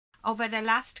Over the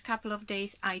last couple of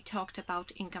days, I talked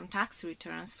about income tax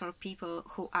returns for people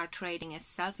who are trading as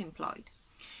self-employed.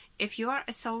 If you are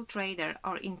a sole trader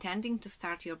or intending to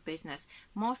start your business,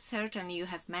 most certainly you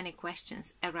have many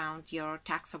questions around your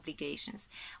tax obligations.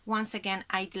 Once again,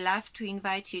 I'd love to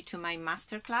invite you to my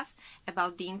masterclass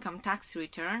about the income tax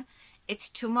return. It's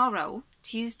tomorrow,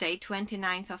 Tuesday,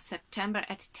 29th of September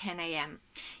at 10 a.m.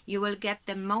 You will get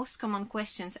the most common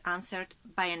questions answered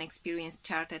by an experienced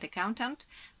chartered accountant.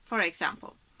 For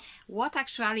example, what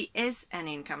actually is an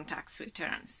income tax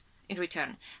return?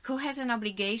 Who has an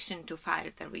obligation to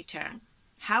file the return?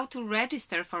 How to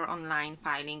register for online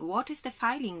filing? What is the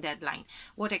filing deadline?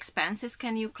 What expenses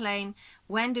can you claim?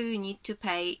 When do you need to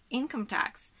pay income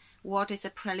tax? What is a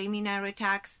preliminary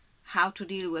tax? How to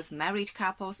deal with married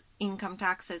couples' income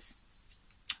taxes?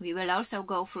 We will also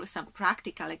go through some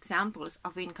practical examples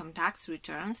of income tax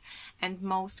returns and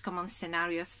most common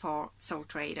scenarios for sole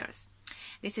traders.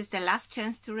 This is the last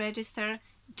chance to register.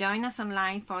 Join us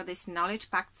online for this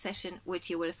knowledge-packed session, which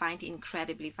you will find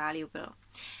incredibly valuable.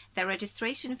 The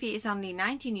registration fee is only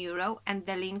 €19 and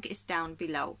the link is down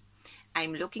below.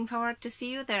 I'm looking forward to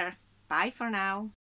see you there. Bye for now.